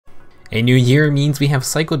A new year means we have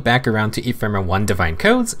cycled back around to Ephemera 1 Divine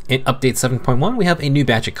Codes. In Update 7.1, we have a new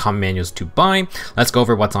batch of common manuals to buy. Let's go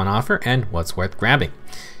over what's on offer and what's worth grabbing.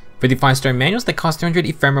 For the 5-star manuals, they cost 200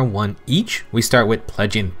 Ephemera 1 each. We start with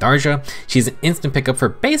Plegian Tharja. She's an instant pickup for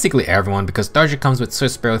basically everyone because Tharja comes with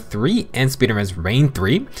Sparrow 3 and Speed and Res Rein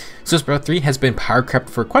 3. Sparrow 3 has been power crept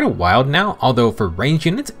for quite a while now, although for range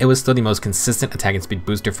units, it was still the most consistent attack and speed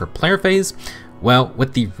booster for player phase. Well,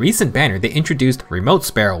 with the recent banner, they introduced Remote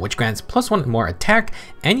Sparrow, which grants +1 more attack,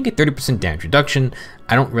 and you get 30% damage reduction.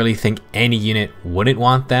 I don't really think any unit wouldn't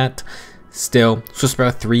want that. Still, Sparrow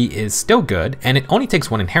 3 is still good, and it only takes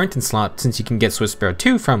 1 inheritance slot since you can get Sparrow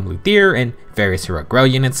 2 from Luthier and various Heroic Grow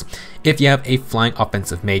units. If you have a flying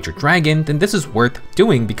offensive mage or dragon, then this is worth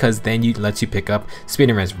doing because then it lets you pick up Speed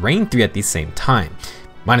and Res Rein 3 at the same time.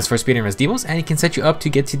 -4 Speed and Res Devils, and it can set you up to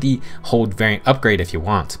get to the Hold variant upgrade if you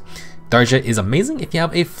want. Tharja is amazing if you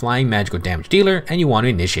have a flying magical damage dealer and you want to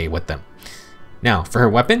initiate with them. Now, for her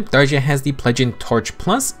weapon, Tharja has the Plegian Torch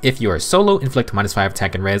Plus. If you are solo, inflict -5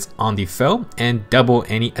 attack and res on the foe, and double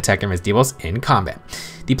any attack and res debuffs in combat.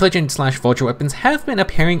 The Plegian/Vulture weapons have been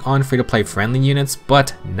appearing on free-to-play friendly units,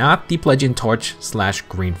 but not the Plegian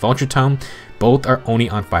Torch/Green Vulture Tome. Both are only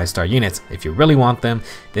on 5-star units. If you really want them,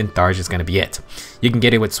 then Tharja is going to be it. You can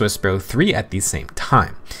get it with Sparrow 3 at the same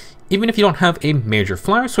time. Even if you don't have a major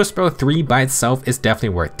flyer, Sparrow 3 by itself is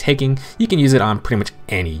definitely worth taking. You can use it on pretty much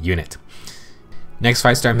any unit. Next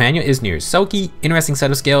 5-star manual is near Selkie. Interesting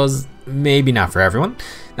set of skills, maybe not for everyone.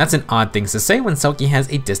 That's an odd thing to say when Selkie has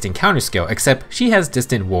a distant counter skill, except she has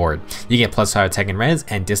distant ward. You get +5 attack and res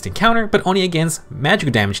and distant counter, but only against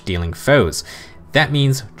magical damage dealing foes. That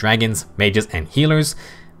means dragons, mages, and healers.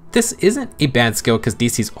 This isn't a bad skill because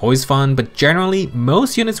DC is always fun, but generally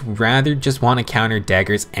most units rather just want to counter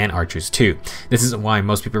daggers and archers too. This is why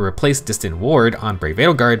most people replace Distant Ward on Brave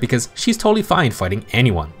Edelgard because she's totally fine fighting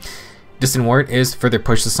anyone. Distant Ward is further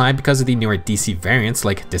pushed aside because of the newer DC variants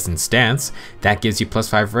like Distant Stance that gives you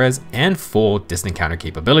 +5 res and full distant counter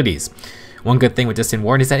capabilities. One good thing with Distant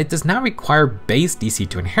Ward is that it does not require base DC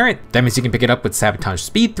to inherit. That means you can pick it up with Sabotage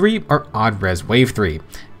Speed 3 or Odd Res Wave 3.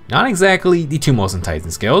 Not exactly the two most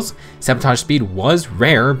enticing skills. Sabotage Speed was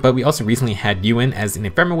rare, but we also recently had Ewan as an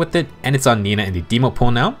Ephemera with it, and it's on Nina in the demo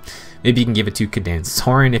pool now. Maybe you can give it to Kadan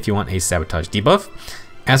Soren if you want a Sabotage debuff.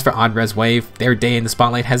 As for Odd Res Wave, their day in the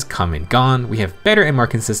spotlight has come and gone. We have better and more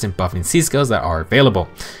consistent buffing C skills that are available.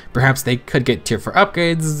 Perhaps they could get tier 4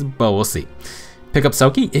 upgrades, but we'll see. Pick up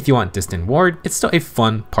Selkie if you want Distant Ward. It's still a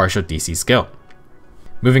fun partial DC skill.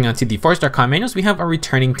 Moving on to the 4-star common manuals, we have our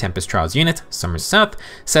returning Tempest Trials unit, Summer Seth.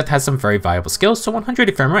 Seth has some very valuable skills, so 100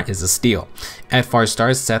 Ephemera is a steal. At 4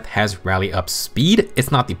 stars, Seth has Rally Up Speed.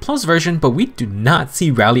 It's not the plus version, but we do not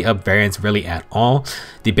see Rally Up variants really at all.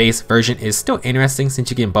 The base version is still interesting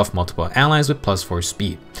since you can buff multiple allies with +4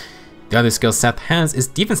 speed. The other skill Seth has is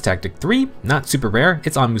Defense Tactic 3, not super rare.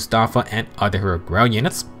 It's on Mustafa and other Heroic Grow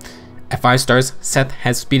units. At 5 stars, Seth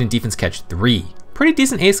has Speed and Defense Catch 3. Pretty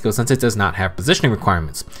decent A skill since it does not have positioning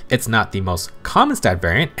requirements. It's not the most common stat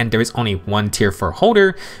variant and there is only one tier 4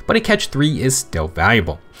 holder, but a catch 3 is still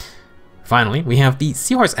valuable. Finally, we have the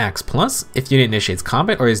Seahorse Axe Plus. If unit initiates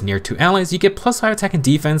combat or is near 2 allies, you get +5 attack and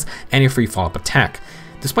defense and a free follow-up attack.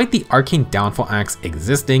 Despite the Arcane Downfall Axe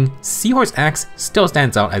existing, Seahorse Axe still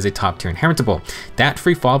stands out as a top tier inheritable. That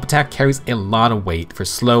free follow-up attack carries a lot of weight for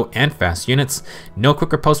slow and fast units. No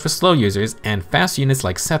quick riposte for slow users, and fast units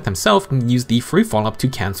like Seth himself can use the free follow-up to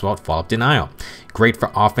cancel out follow-up denial. Great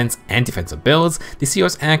for offense and defensive builds, the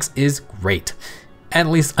Seahorse Axe is great. At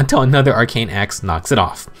least until another Arcane Axe knocks it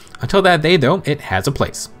off. Until that day though, it has a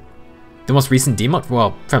place. The most recent demote,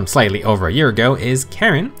 well, from slightly over a year ago, is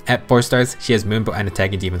Karin. At 4 stars, she has Moonbow and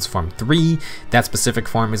Attack and Defense Form 3. That specific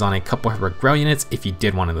form is on a couple Heroic Grow units if you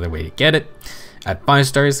did want another way to get it. At 5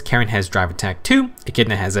 stars, Karin has Drive Attack 2.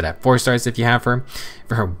 Echidna has it at 4 stars if you have her.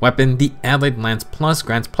 For her weapon, the Allied Lance Plus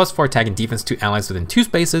grants +4 attack and defense to allies within 2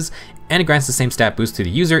 spaces, and it grants the same stat boost to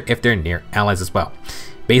the user if they're near allies as well.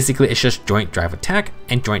 Basically, it's just Joint Drive Attack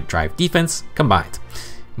and Joint Drive Defense combined.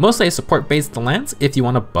 Mostly a support-based lance if you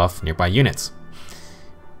want to buff nearby units.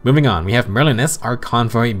 Moving on, we have Merlinus, our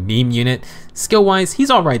convoy meme unit. Skill-wise, he's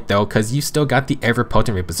alright though, cause you still got the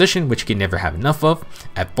ever-potent reposition, which you can never have enough of.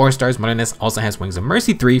 At 4 stars, Merlinus also has Wings of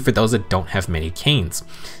Mercy 3 for those that don't have many canes.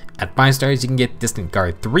 At 5 stars, you can get Distant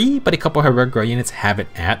Guard 3, but a couple Heroic Grow units have it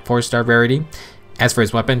at 4-star rarity. As for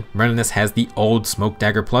his weapon, Merlinus has the old Smoke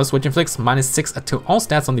Dagger Plus, which inflicts -6 to all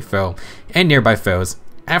stats on the foe and nearby foes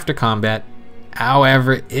after combat.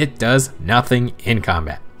 However, it does nothing in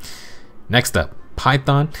combat. Next up,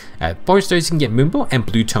 Python. At 4 stars, you can get Moonbow and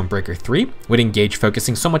Blue Tone Breaker 3. With Engage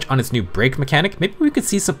focusing so much on its new break mechanic, maybe we could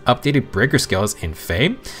see some updated breaker skills in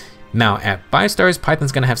Fae. Now at 5 stars,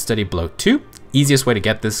 Python's going to have Steady Blow 2, easiest way to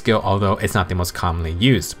get this skill, although it's not the most commonly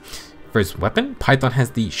used. For its weapon, Python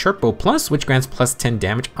has the Sharp Bow Plus, which grants plus 10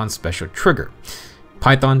 damage on special trigger.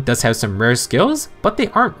 Python does have some rare skills, but they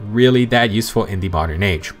aren't really that useful in the modern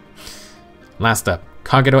age. Last up,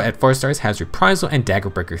 Kagero at 4 stars has Reprisal and Dagger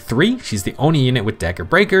Breaker 3. She's the only unit with Dagger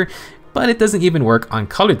Breaker, but it doesn't even work on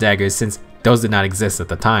colored daggers since those did not exist at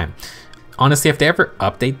the time. Honestly, if they ever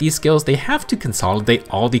update these skills, they have to consolidate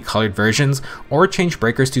all the colored versions or change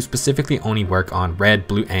breakers to specifically only work on red,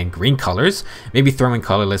 blue, and green colors. Maybe throw in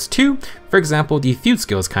colorless too. For example, the feud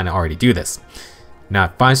skills kind of already do this. Now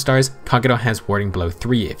at 5 stars, Kagero has Warding Blow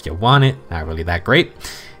 3 if you want it, not really that great.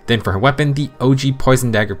 Then for her weapon, the OG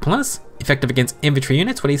Poison Dagger Plus, effective against infantry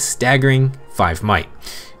units with a staggering 5 might.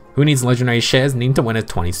 Who needs legendary Shez needing to win a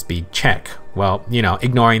 20 speed check? Well, you know,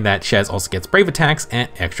 ignoring that Shez also gets brave attacks and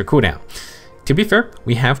extra cooldown. To be fair,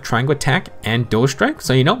 we have triangle attack and dual strike,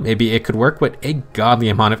 so you know, maybe it could work with a godly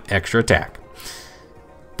amount of extra attack.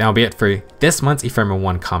 That'll be it for this month's Ephemera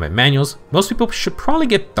 1 combat manuals. Most people should probably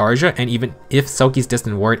get Tharja, and even if Selkie's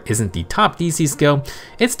Distant Ward isn't the top DC skill,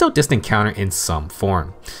 it's still Distant Counter in some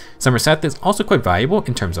form. Summer Seth is also quite valuable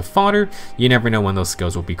in terms of fodder. You never know when those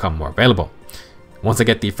skills will become more available. Once I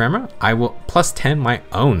get the Ephemera, I will plus 10 my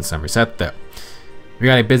own Summer Seth though. We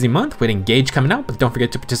got a busy month with Engage coming out, but don't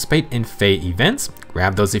forget to participate in Fae events,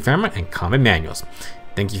 grab those Ephemera and combat manuals.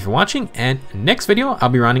 Thank you for watching, and next video I'll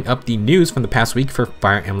be rounding up the news from the past week for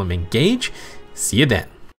Fire Emblem Engage. See you then.